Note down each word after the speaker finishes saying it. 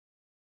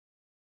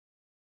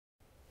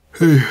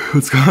Hey,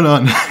 what's going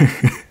on?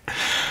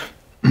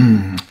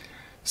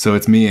 So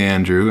it's me,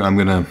 Andrew. I'm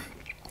gonna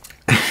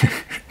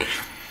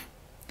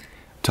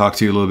talk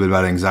to you a little bit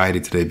about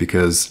anxiety today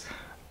because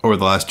over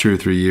the last 2 or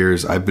 3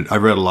 years, I've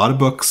read a lot of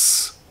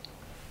books,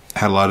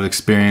 had a lot of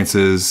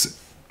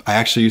experiences. I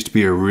actually used to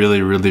be a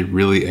really, really,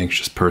 really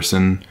anxious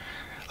person.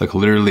 Like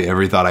literally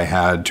every thought I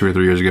had 2 or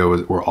 3 years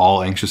ago were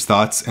all anxious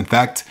thoughts. In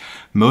fact,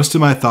 most of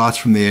my thoughts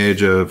from the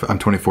age of, I'm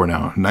 24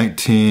 now,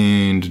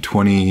 19 to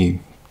 22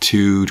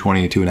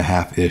 and a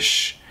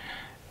half-ish.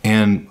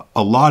 And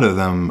a lot of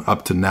them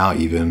up to now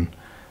even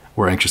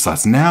were anxious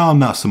thoughts. Now I'm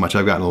not so much.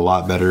 I've gotten a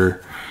lot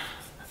better.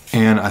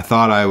 And I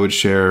thought I would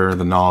share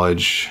the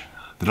knowledge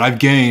that I've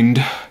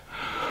gained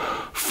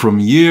from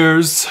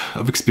years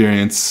of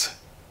experience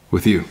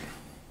with you.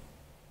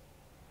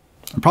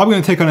 I'm probably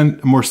going to take on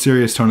a more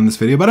serious tone in this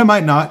video, but I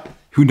might not.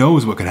 Who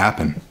knows what could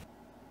happen?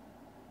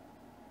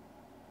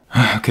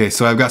 Okay,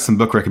 so I've got some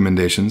book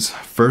recommendations.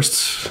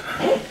 First,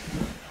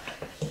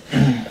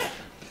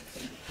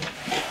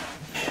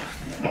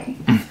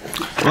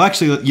 well,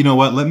 actually, you know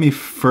what? Let me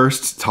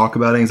first talk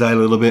about anxiety a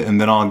little bit, and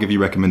then I'll give you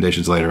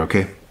recommendations later,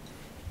 okay?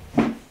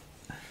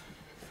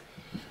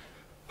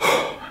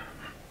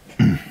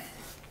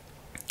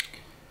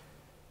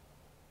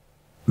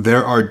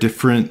 There are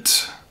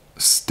different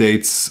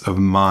states of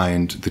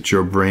mind that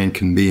your brain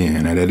can be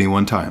in at any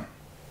one time.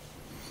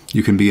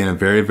 You can be in a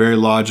very, very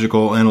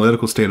logical,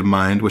 analytical state of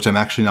mind, which I'm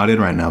actually not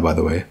in right now, by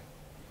the way.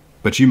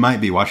 But you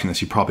might be watching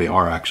this. You probably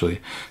are,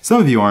 actually.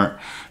 Some of you aren't.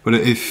 But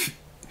if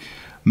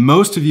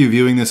most of you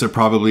viewing this are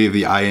probably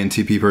the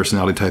INTP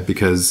personality type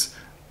because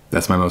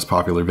that's my most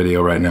popular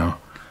video right now.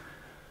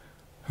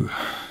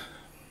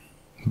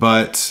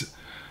 But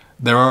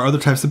there are other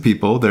types of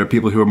people. There are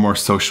people who are more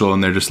social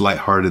and they're just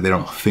lighthearted. They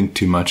don't think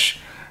too much.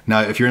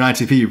 Now, if you're an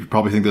INTP, you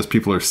probably think those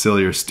people are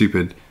silly or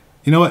stupid.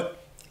 You know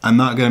what? I'm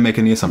not going to make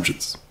any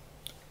assumptions.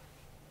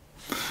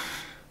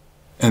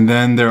 And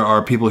then there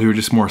are people who are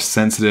just more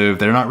sensitive.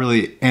 They're not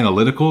really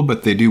analytical,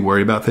 but they do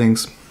worry about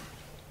things.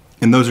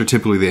 And those are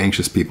typically the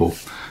anxious people,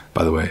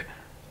 by the way.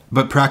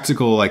 But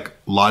practical, like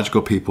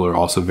logical people are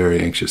also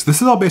very anxious.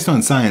 This is all based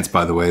on science,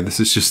 by the way. This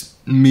is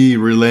just me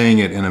relaying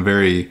it in a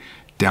very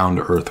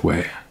down-to-earth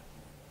way.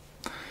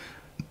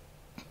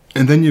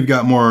 And then you've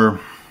got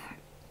more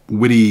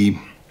witty,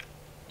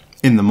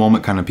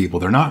 in-the-moment kind of people.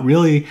 They're not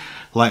really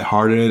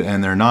lighthearted,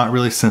 and they're not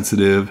really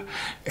sensitive,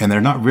 and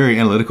they're not very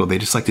analytical. They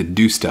just like to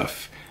do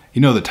stuff. You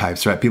know the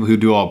types, right? People who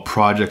do all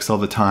projects all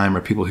the time,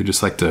 or people who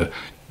just like to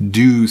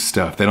do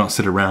stuff. They don't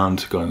sit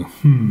around going,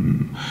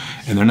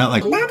 And they're not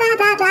like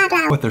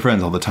with their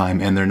friends all the time.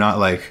 And they're not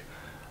like,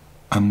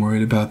 I'm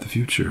worried about the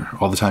future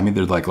all the time.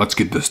 They're like, let's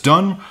get this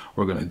done.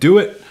 We're going to do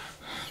it.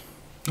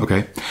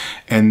 Okay.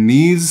 And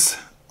these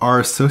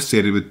are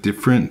associated with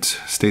different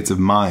states of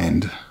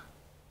mind.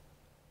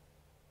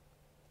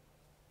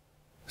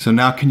 So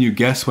now can you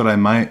guess what I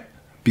might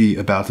be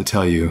about to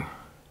tell you?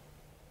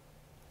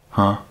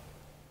 Huh?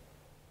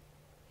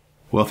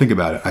 Well, think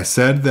about it. I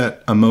said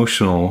that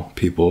emotional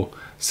people,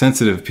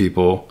 sensitive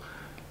people,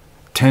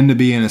 tend to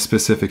be in a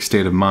specific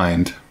state of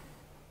mind.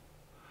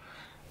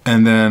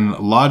 And then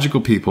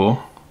logical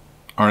people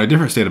are in a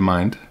different state of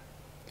mind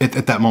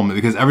at that moment,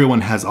 because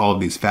everyone has all of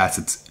these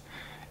facets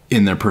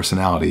in their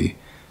personality.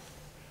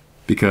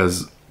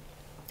 Because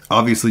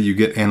obviously you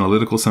get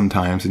analytical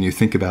sometimes and you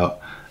think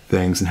about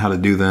things and how to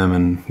do them,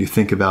 and you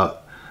think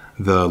about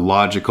the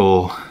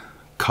logical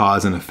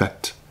cause and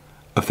effect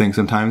of things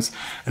sometimes.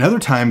 And other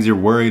times you're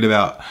worried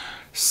about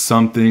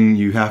something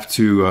you have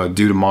to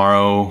do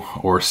tomorrow,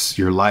 or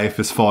your life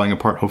is falling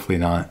apart. Hopefully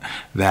not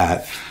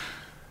that.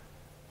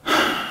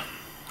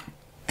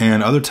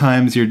 And other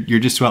times you're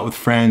just out with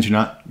friends. You're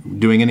not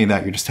doing any of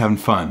that. You're just having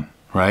fun,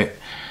 right?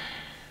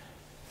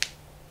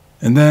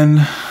 And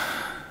then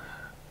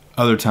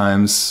other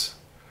times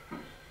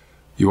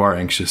you are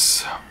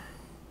anxious.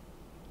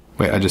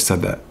 Wait, I just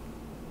said that.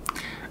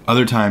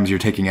 Other times you're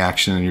taking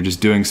action and you're just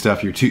doing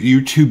stuff. You're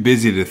too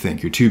busy to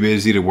think. You're too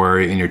busy to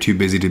worry, and you're too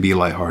busy to be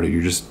lighthearted.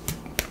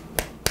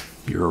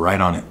 You're right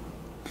on it.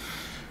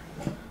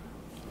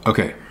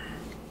 Okay.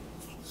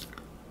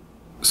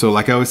 So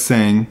like I was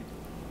saying,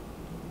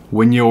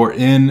 when you're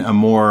in a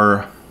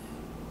more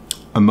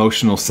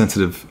emotional,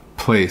 sensitive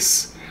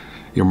place,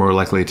 you're more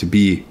likely to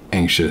be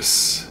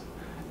anxious.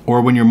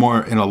 Or when you're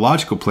more in a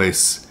logical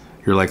place,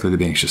 you're likely to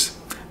be anxious.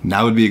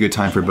 Now would be a good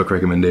time for a book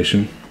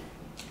recommendation.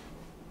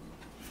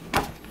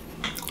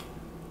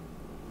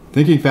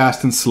 Thinking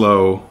Fast and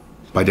Slow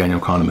by Daniel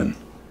Kahneman.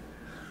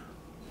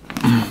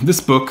 This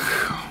book,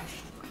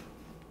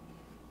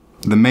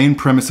 the main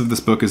premise of this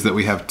book is that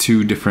we have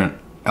two different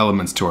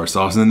elements to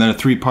ourselves, and then there are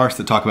 3 parts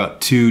that talk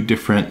about 3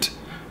 different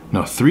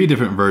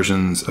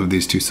versions of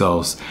these two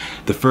selves.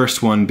 The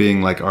first one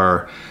being like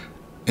our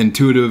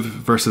intuitive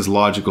versus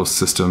logical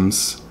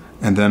systems,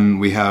 and then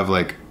we have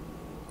like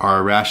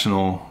our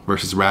rational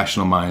versus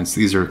rational minds.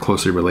 These are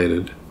closely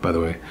related, by the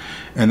way.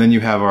 And then you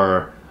have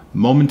our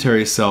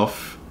momentary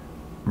self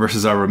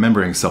versus our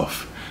remembering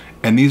self.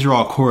 And these are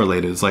all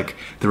correlated. It's like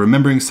the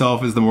remembering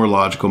self is the more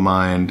logical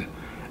mind,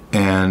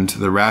 and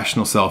the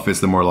rational self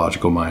is the more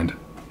logical mind.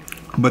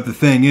 But the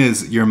thing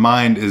is, your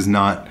mind is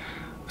not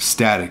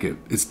static.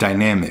 It's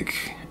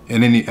dynamic.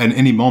 At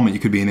any moment, you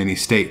could be in any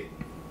state.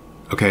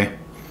 Okay?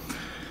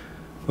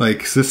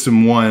 Like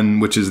system 1,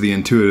 which is the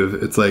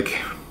intuitive, it's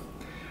like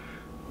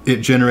it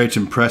generates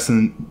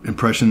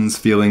impressions,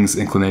 feelings,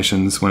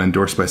 inclinations. When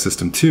endorsed by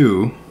system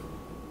 2,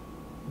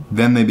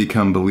 then they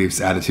become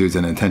beliefs, attitudes,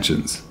 and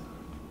intentions.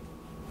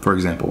 For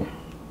example,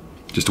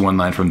 just one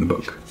line from the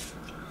book.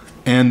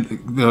 And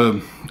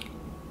the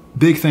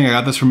big thing, I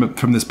got this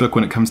from this book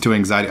when it comes to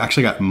anxiety. I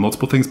actually got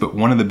multiple things, but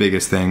one of the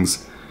biggest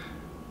things,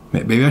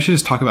 maybe I should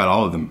just talk about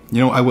all of them.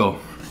 I will.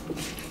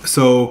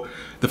 So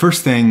the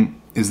first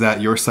thing is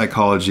that your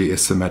psychology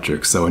is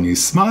symmetric. So when you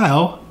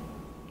smile,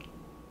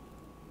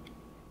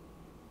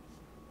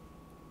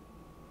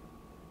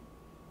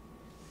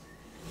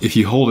 if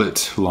you hold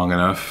it long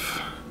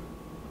enough,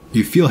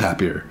 you feel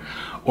happier.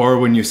 Or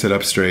when you sit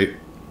up straight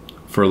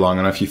for long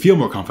enough, you feel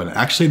more confident.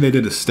 Actually, they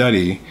did a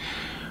study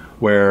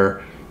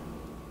where,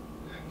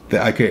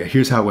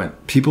 here's how it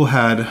went. People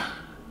had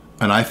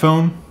an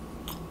iPhone,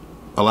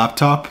 a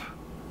laptop,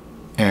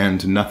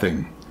 and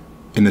nothing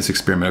in this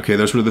experiment. Okay,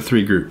 those were the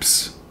 3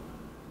 groups.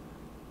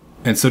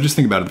 And so just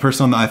think about it. The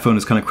person on the iPhone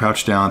is kind of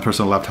crouched down. The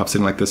person on the laptop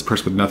sitting like this. The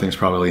person with nothing is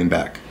probably leaning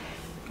back.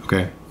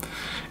 Okay?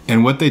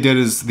 And what they did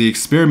is the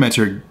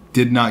experimenter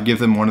did not give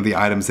them one of the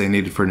items they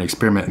needed for an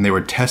experiment, and they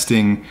were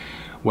testing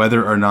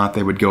whether or not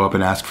they would go up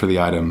and ask for the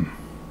item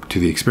to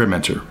the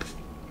experimenter.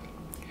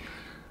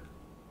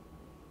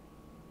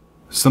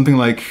 Something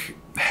like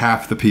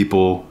half the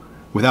people,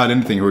 without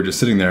anything, who were just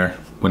sitting there,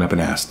 went up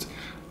and asked.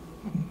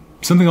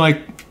 Something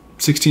like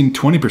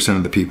 16-20%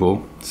 of the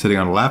people sitting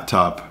on a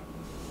laptop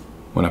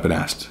went up and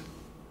asked.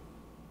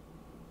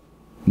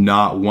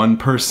 Not one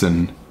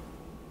person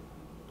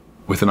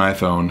with an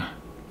iPhone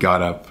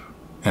got up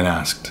and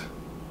asked.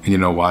 And you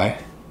know why?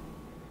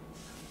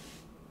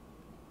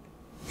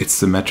 It's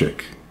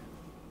symmetric.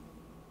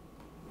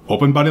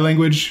 Open body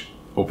language,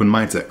 open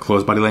mindset.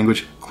 Closed body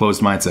language,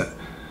 closed mindset.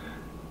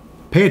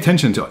 Pay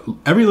attention to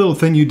every little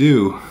thing you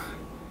do,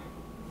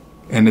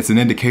 and it's an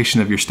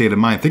indication of your state of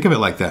mind. Think of it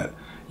like that.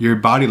 Your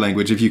body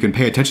language, if you can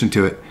pay attention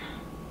to it,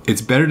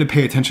 it's better to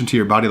pay attention to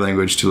your body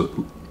language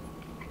to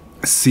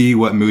see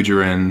what mood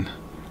you're in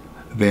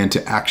than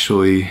to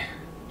actually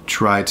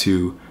try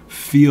to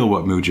feel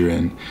what mood you're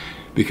in.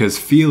 Because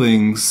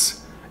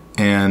feelings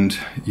and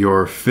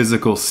your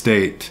physical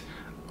state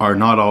are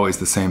not always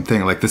the same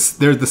thing. Like this,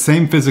 the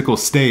same physical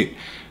state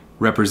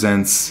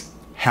represents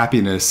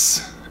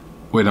happiness.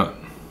 The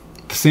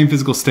same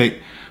physical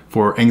state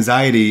for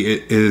anxiety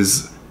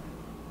is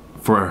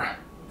for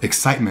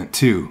excitement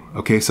too.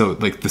 Okay, so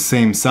like the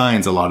same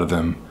signs, a lot of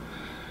them.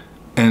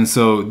 And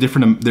so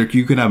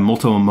you can have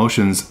multiple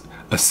emotions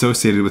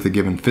associated with a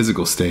given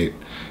physical state,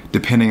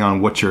 depending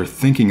on what you're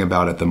thinking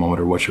about at the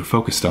moment or what you're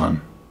focused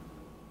on.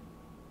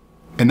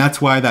 And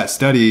that's why that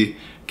study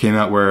came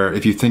out where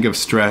if you think of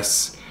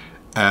stress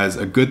as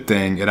a good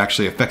thing, it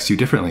actually affects you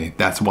differently.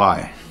 That's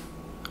why.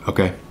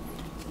 Okay.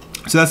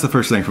 So that's the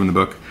first thing from the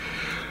book.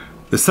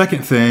 The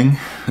second thing,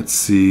 let's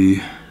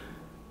see.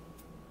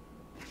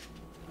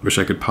 Wish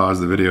I could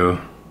pause the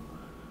video.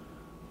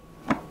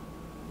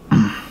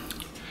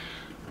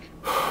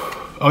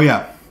 Oh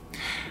yeah.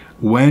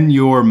 When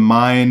your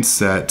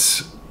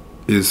mindset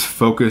is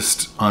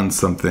focused on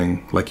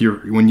something, like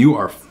when you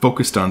are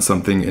focused on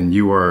something and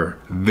you are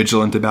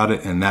vigilant about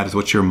it, and that is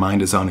what your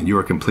mind is on, and you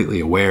are completely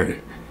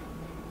aware,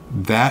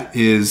 that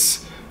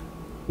is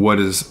what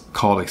is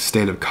called a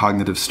state of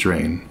cognitive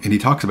strain. And he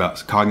talks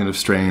about cognitive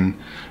strain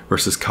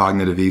versus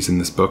cognitive ease in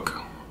this book.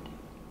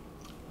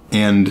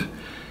 And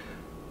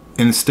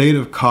in a state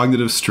of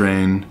cognitive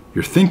strain,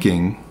 you're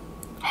thinking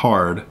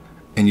hard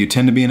and you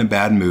tend to be in a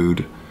bad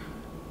mood.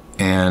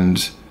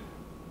 And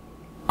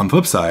on the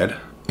flip side,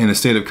 in a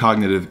state of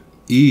cognitive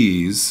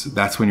ease,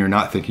 that's when you're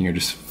not thinking, you're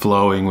just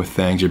flowing with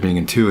things, you're being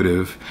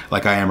intuitive,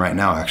 like I am right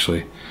now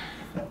actually.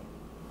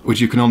 Which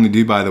you can only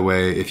do, by the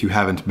way, if you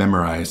haven't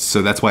memorized.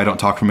 So that's why I don't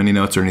talk from any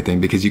notes or anything,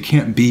 because you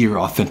can't be your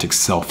authentic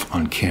self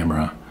on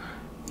camera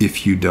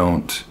if you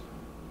don't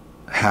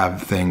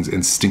have things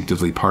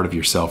instinctively part of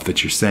yourself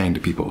that you're saying to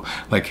people.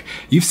 Like,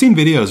 you've seen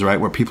videos, right,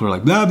 where people are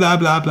like, blah, blah,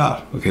 blah,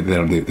 blah. Okay, they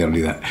don't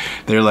do that.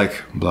 They're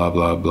like, blah,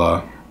 blah,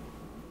 blah,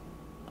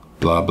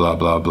 blah, blah,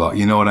 blah, blah.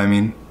 You know what I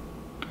mean?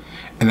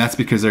 And that's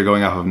because they're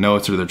going off of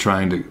notes, or they're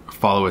trying to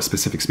follow a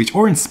specific speech.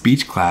 Or in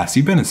speech class,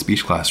 you've been in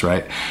speech class,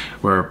 right?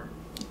 Where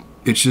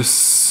it's just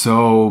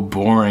so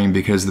boring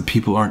because the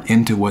people aren't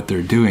into what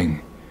they're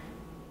doing.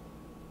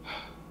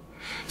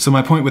 So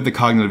my point with the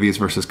cognitive ease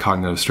versus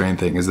cognitive strain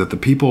thing is that the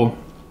people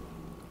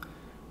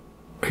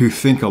who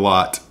think a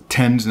lot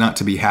tend not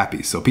to be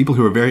happy. So people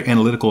who are very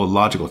analytical and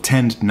logical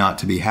tend not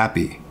to be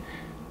happy.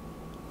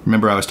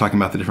 Remember I was talking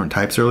about the different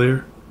types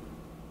earlier?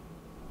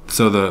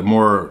 So the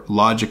more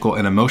logical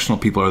and emotional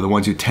people are the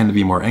ones who tend to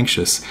be more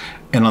anxious.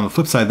 And on the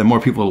flip side, the more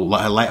people,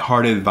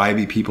 lighthearted,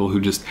 vibey people who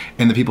just,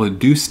 and the people who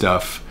do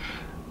stuff,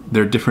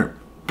 they're different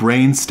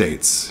brain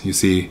states, you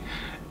see.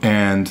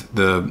 And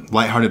the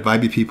lighthearted,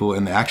 vibey people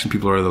and the action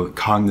people are the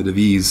cognitive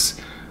ease.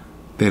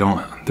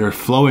 They're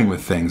flowing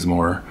with things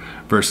more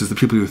versus the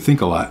people who think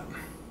a lot.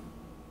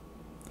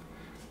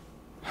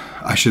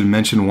 I should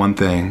mention one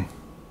thing,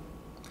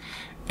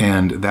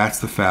 and that's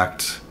the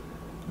fact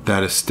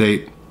that a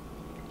state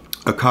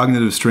of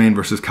cognitive strain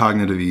versus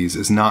cognitive ease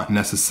is not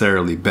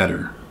necessarily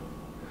better.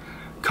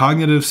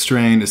 Cognitive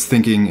strain is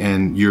thinking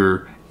and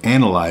you're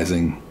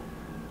analyzing,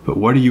 but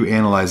what are you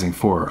analyzing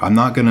for? I'm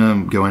not going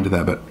to go into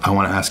that, but I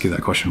want to ask you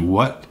that question.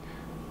 What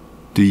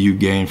do you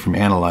gain from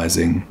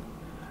analyzing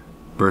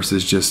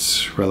versus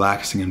just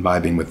relaxing and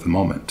vibing with the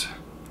moment?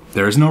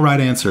 There is no right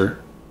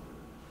answer.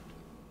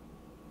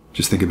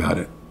 Just think about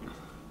it.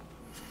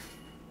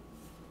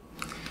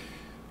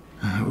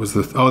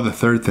 The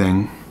third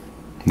thing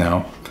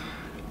now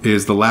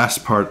is the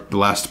last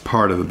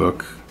part of the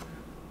book,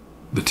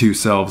 the two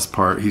selves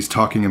part. He's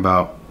talking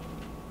about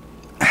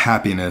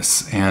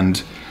happiness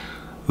and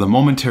the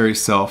momentary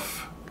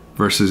self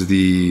versus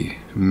the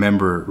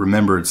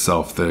remembered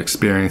self, the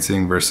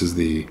experiencing versus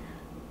the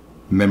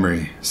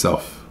memory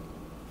self.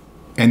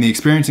 And the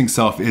experiencing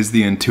self is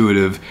the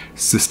intuitive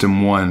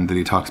system one that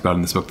he talks about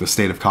in this book, the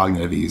state of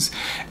cognitive ease.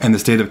 And the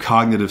state of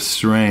cognitive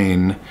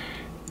strain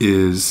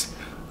is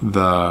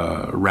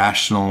the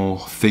rational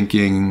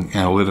thinking,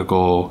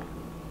 analytical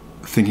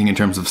thinking in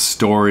terms of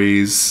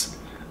stories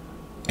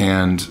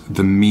and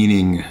the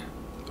meaning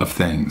of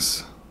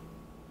things.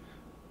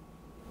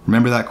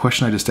 Remember that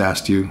question I just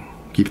asked you?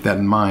 Keep that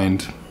in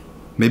mind.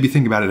 Maybe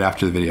think about it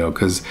after the video,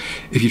 because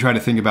if you try to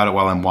think about it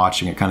while I'm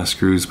watching, it kind of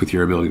screws with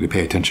your ability to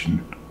pay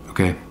attention.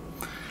 Okay?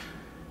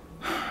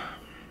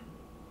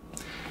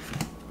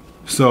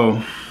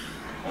 So,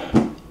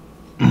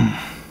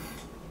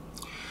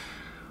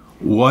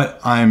 what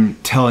I'm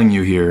telling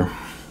you here,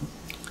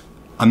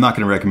 I'm not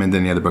going to recommend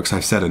any other books.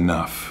 I've said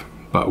enough.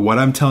 But what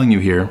I'm telling you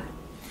here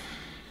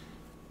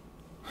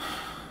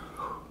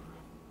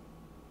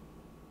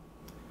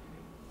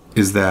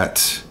is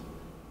that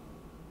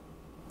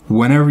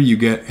whenever you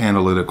get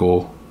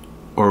analytical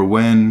or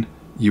when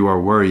you are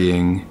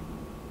worrying,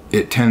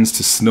 it tends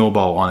to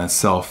snowball on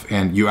itself,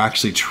 and you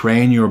actually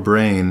train your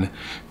brain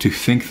to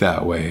think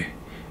that way.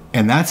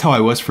 And that's how I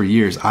was for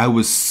years. I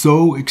was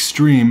so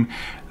extreme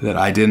that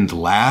I didn't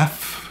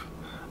laugh.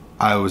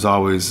 I was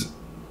always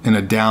in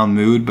a down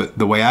mood, but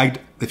the way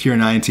if you're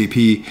an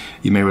INTP,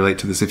 you may relate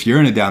to this. If you're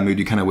in a down mood,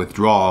 you kind of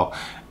withdraw.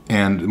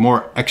 And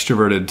more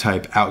extroverted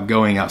type,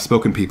 outgoing,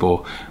 outspoken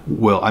people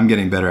I'm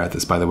getting better at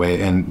this, by the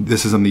way, and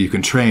this is something you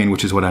can train,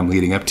 which is what I'm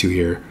leading up to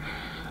here.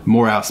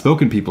 More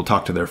outspoken people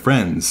talk to their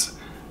friends,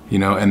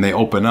 and they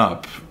open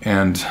up,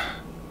 and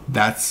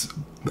that's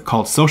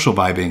called social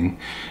vibing,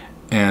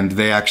 and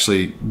they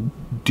actually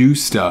do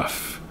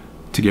stuff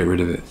to get rid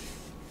of it.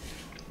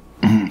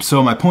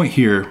 So my point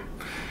here,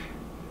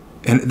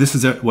 and this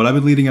is what I've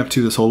been leading up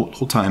to this whole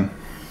time,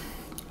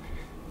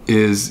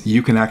 is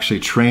you can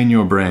actually train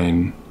your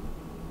brain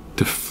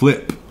to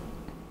flip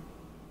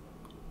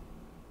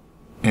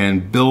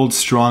and build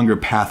stronger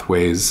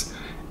pathways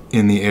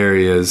in the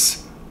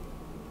areas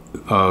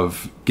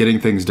of getting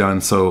things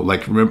done. So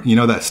like,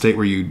 that state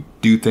where you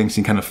do things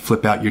and kind of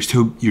flip out,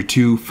 you're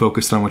too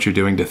focused on what you're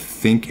doing to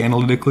think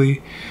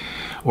analytically.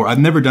 Or I've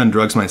never done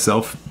drugs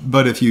myself,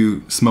 but if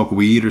you smoke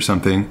weed or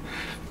something,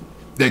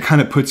 it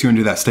kind of puts you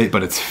into that state,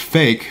 but it's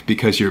fake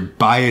because you're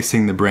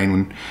biasing the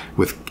brain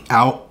with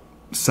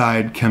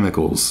outside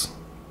chemicals.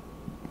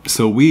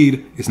 So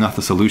weed is not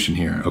the solution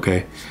here,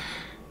 okay?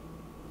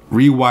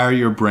 Rewire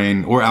your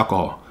brain, or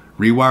alcohol.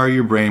 Rewire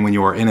your brain when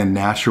you are in a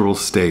natural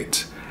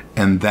state,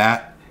 and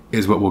that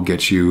is what will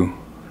get you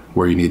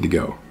where you need to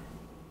go.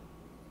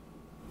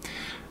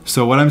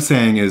 So what I'm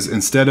saying is,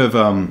 instead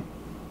of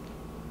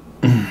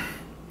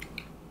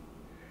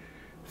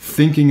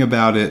thinking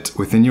about it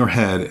within your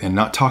head and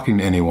not talking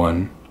to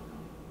anyone,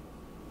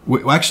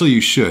 actually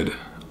you should,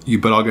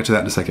 but I'll get to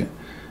that in a second.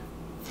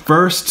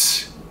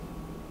 First,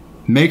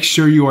 make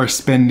sure you are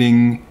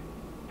spending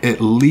at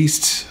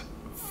least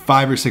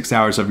 5 or 6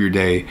 hours of your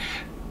day,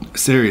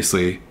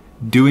 seriously,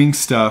 doing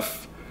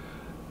stuff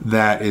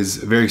that is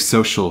very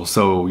social.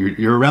 So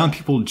you're around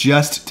people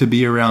just to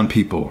be around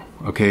people,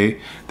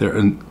 okay?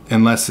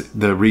 Unless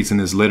the reason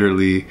is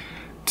literally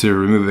to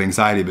remove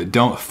anxiety, but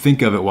don't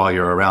think of it while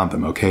you're around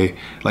them, okay?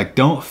 Like,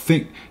 don't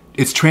think,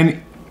 it's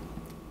training.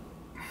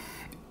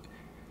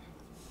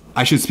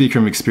 I should speak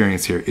from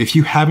experience here. If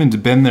you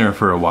haven't been there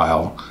for a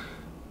while,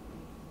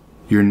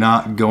 you're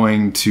not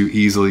going to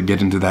easily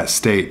get into that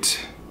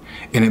state.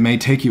 And it may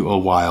take you a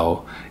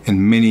while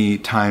and many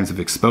times of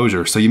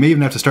exposure. So you may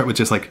even have to start with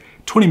just like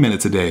 20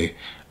 minutes a day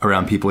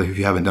around people if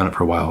you haven't done it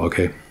for a while,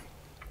 okay?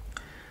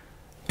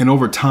 And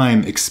over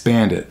time,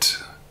 expand it.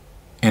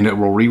 And it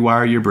will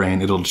rewire your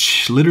brain. It'll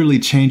literally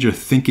change your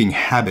thinking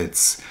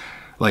habits,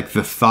 like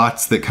the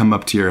thoughts that come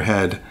up to your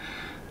head.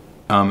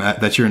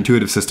 That's your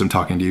intuitive system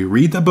talking to you.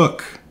 Read the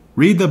book.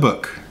 Read the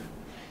book.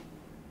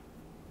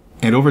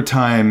 And over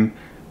time,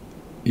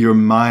 your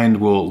mind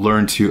will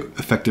learn to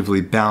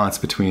effectively balance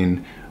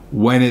between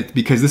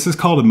because this is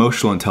called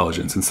emotional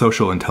intelligence and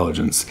social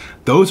intelligence.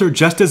 Those are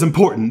just as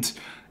important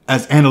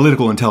as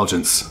analytical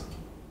intelligence.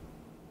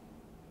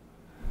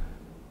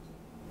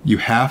 You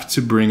have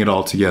to bring it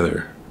all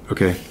together,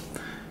 okay?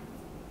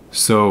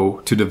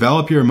 So to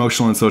develop your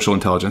emotional and social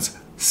intelligence,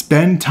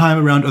 spend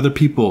time around other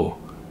people.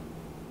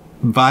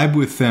 Vibe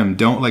with them.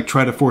 Don't like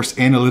try to force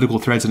analytical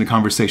threads in a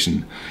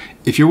conversation.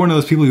 If you're one of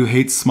those people who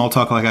hates small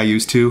talk like I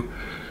used to,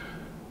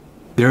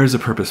 there is a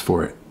purpose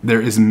for it. There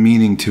is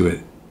meaning to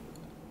it.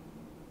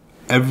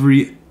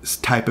 Every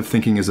type of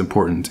thinking is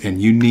important,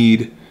 and you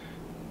need,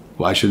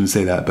 well, I shouldn't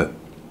say that, but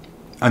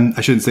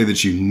I shouldn't say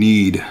that you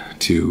need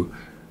to.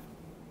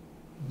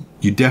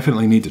 You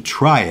definitely need to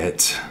try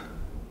it,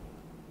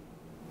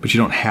 but you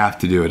don't have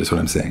to do it, is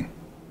what I'm saying.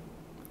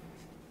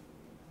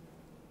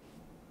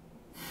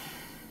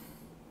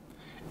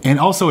 And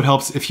also it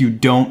helps if you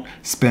don't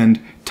spend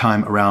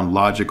time around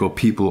logical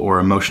people or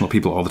emotional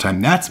people all the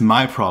time. That's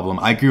my problem.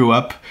 I grew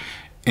up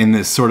in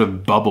this sort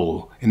of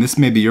bubble, and this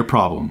may be your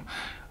problem,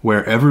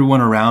 where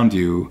everyone around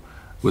you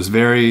was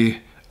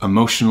very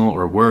emotional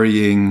or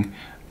worrying,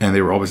 and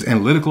they were always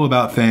analytical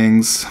about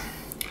things,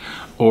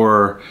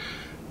 or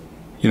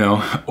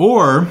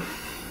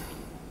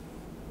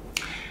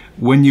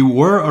when you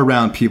were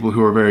around people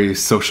who were very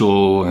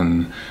social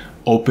and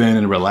open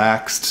and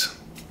relaxed,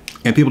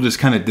 and people just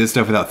kind of did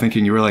stuff without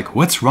thinking, you were like,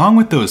 what's wrong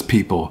with those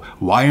people?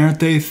 Why aren't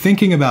they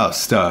thinking about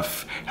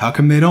stuff? How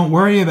come they don't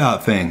worry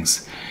about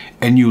things?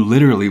 And you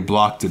literally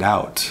blocked it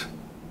out.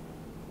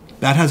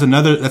 That's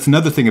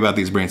another thing about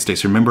these brain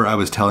states. Remember I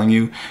was telling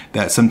you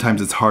that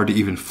sometimes it's hard to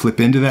even flip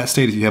into that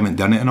state if you haven't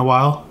done it in a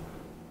while?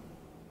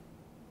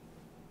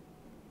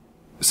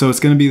 So it's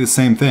going to be the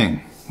same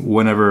thing.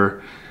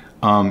 Whenever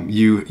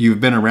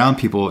you've been around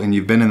people and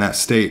you've been in that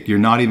state, you're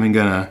not even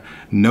going to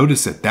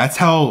notice it. That's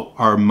how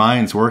our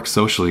minds work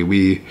socially.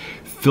 We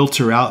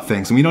filter out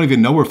things, and we don't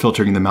even know we're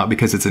filtering them out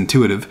because it's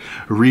intuitive.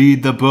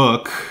 Read the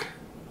book.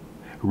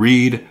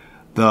 Read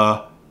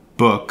the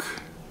book.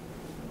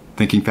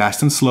 Thinking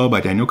Fast and Slow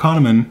by Daniel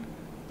Kahneman.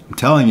 I'm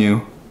telling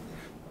you.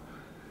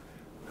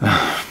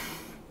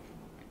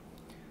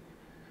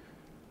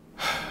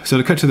 So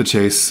to cut to the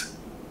chase,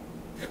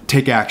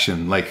 take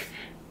action.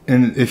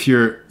 And if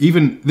you're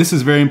this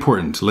is very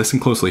important. Listen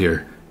closely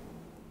here.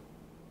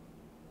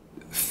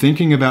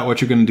 Thinking about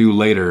what you're going to do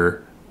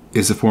later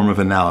is a form of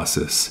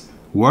analysis.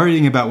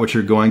 Worrying about what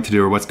you're going to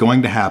do or what's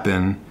going to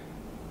happen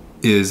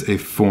is a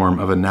form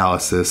of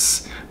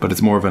analysis, but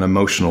it's more of an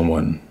emotional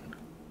one.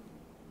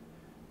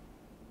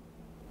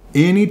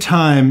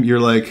 Anytime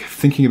you're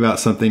thinking about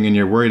something and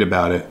you're worried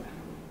about it,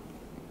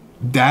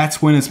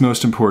 that's when it's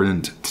most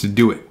important to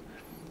do it.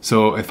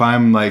 So if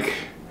I'm oh,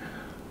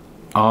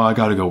 I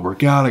gotta go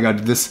work out, I gotta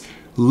do this,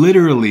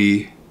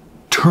 literally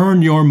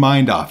turn your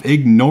mind off,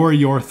 ignore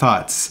your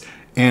thoughts.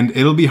 And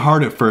it'll be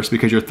hard at first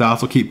because your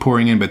thoughts will keep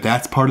pouring in, but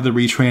that's part of the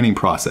retraining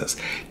process.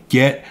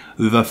 Get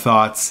the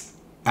thoughts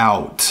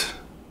out.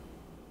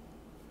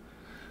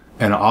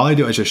 And all I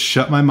do is just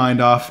shut my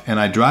mind off, and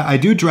I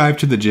do drive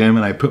to the gym,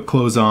 and I put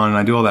clothes on, and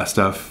I do all that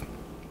stuff.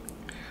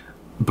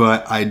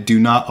 But I do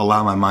not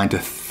allow my mind to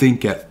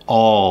think at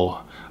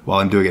all while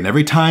I'm doing it. And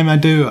every time I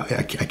do,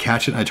 I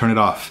catch it and I turn it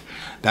off.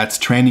 That's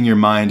training your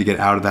mind to get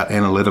out of that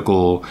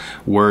analytical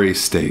worry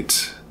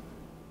state.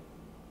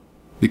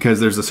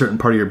 Because there's a certain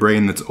part of your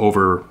brain that's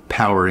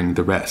overpowering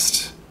the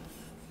rest.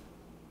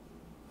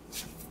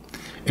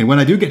 And when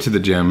I do get to the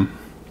gym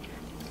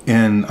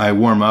and I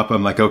warm up,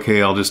 I'm like,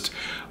 okay, I'll just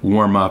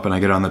warm up, and I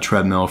get on the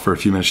treadmill for a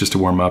few minutes just to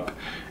warm up.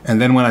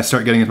 And then when I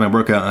start getting into my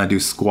workout and I do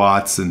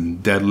squats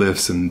and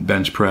deadlifts and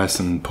bench press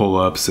and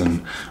pull-ups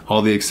and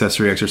all the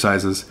accessory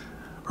exercises,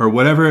 or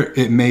whatever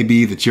it may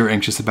be that you're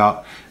anxious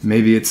about,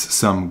 maybe it's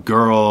some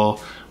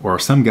girl or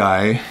some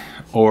guy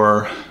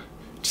or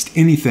just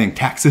anything,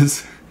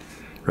 taxes,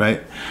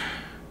 right?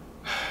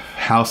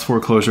 House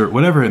foreclosure,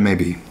 whatever it may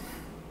be.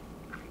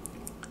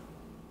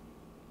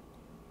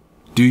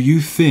 Do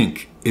you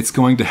think it's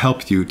going to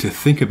help you to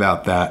think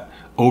about that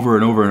over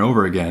and over and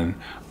over again,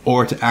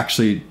 or to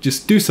actually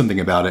just do something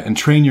about it and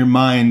train your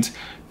mind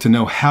to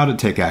know how to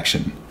take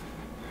action?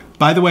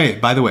 By the way,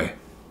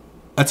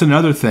 that's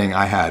another thing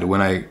I had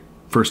when I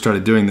first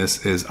started doing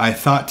this, is I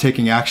thought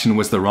taking action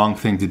was the wrong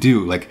thing to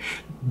do.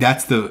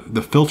 That's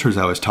the filters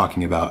I was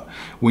talking about.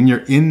 When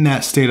you're in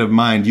that state of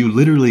mind, you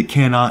literally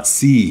cannot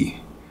see.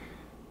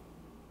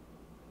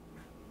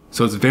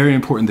 So it's very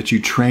important that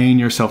you train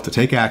yourself to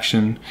take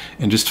action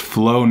and just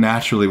flow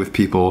naturally with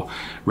people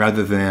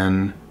rather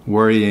than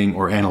worrying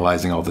or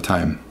analyzing all the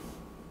time.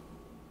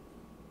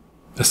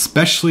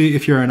 Especially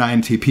if you're an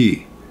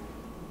INTP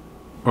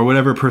or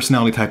whatever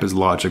personality type is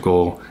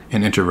logical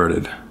and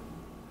introverted.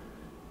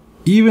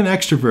 Even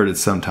extroverted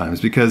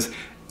sometimes, because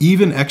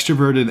even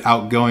extroverted,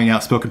 outgoing,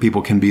 outspoken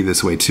people can be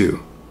this way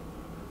too.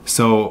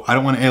 So I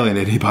don't want to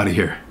alienate anybody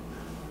here.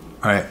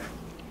 All right.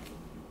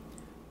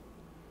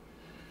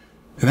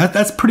 And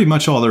that's pretty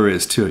much all there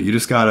is to it. You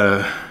just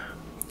gotta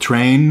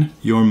train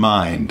your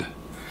mind.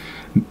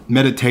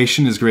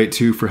 Meditation is great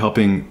too for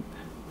helping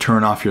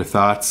turn off your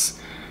thoughts.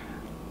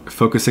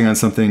 focusing on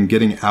something,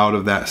 getting out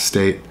of that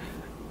state,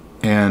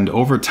 and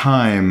over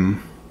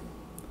time,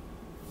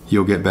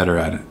 you'll get better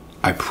at it.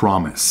 I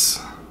promise.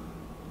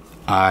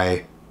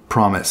 I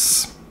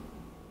promise.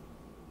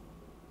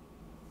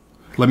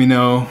 Let me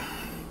know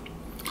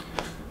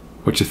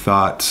what you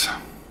thought.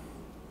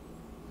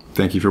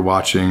 Thank you for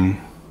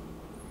watching.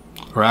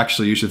 Or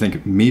actually, you should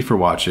thank me for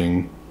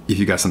watching if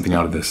you got something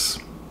out of this,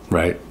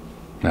 right?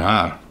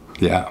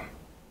 Yeah.